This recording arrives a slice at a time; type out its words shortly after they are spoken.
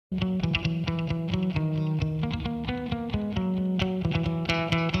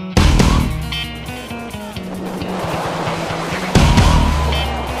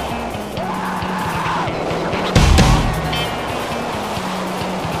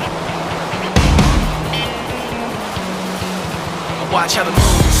watch how the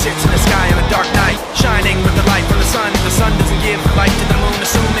moon sits in the sky on a dark night, shining with the light from the sun. The sun doesn't give light to the moon,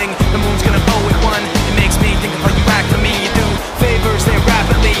 assuming the moon's gonna owe it one. It makes me think of how you act for me. You do favors there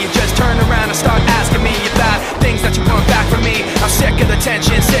rapidly, you just turn around and start asking me about things that you want back from me. I'm sick of the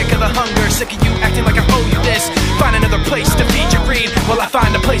tension, sick of the hunger, sick of you acting like I owe you this. Find another place to feed your greed while I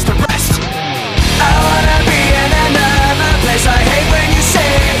find a place to rest. I wanna be in another place. I hate when you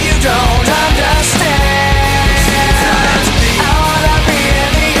say you don't understand. I wanna be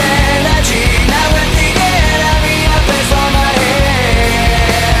in the energy, not with the enemy. A place for my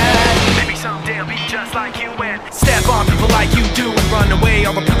head. Maybe someday I'll be just like you and step on people like you do and run away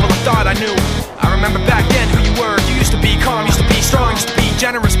all the people I thought I knew. I remember back then who you were. You used to be calm, used to be strong, used to be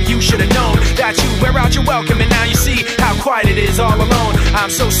generous, but you should have known that you wear out your welcome, and now you see how quiet it is all alone.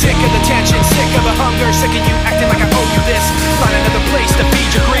 I'm so sick of the tension, sick of the hunger, sick of you acting like I owe you this. Find another place to feed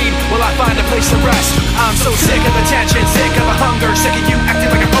your greed while I find a place to rest. I'm so sick of the tension, sick of the hunger, sick of you acting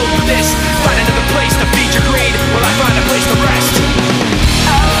like I owe you this. Find another place to feed your greed while I find a place to rest.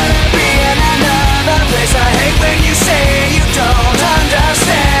 I wanna be in another place. I hate when you say you don't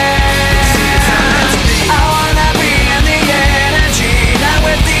understand. I wanna be in the energy, not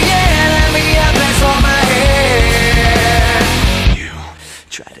with the enemy. A place for my head. You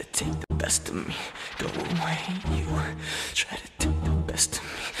try to take the best of me, go away. You try to take the best of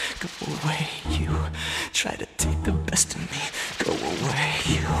me, go away. You try to take the best of me, go away.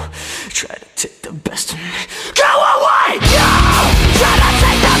 You try to take the best of me.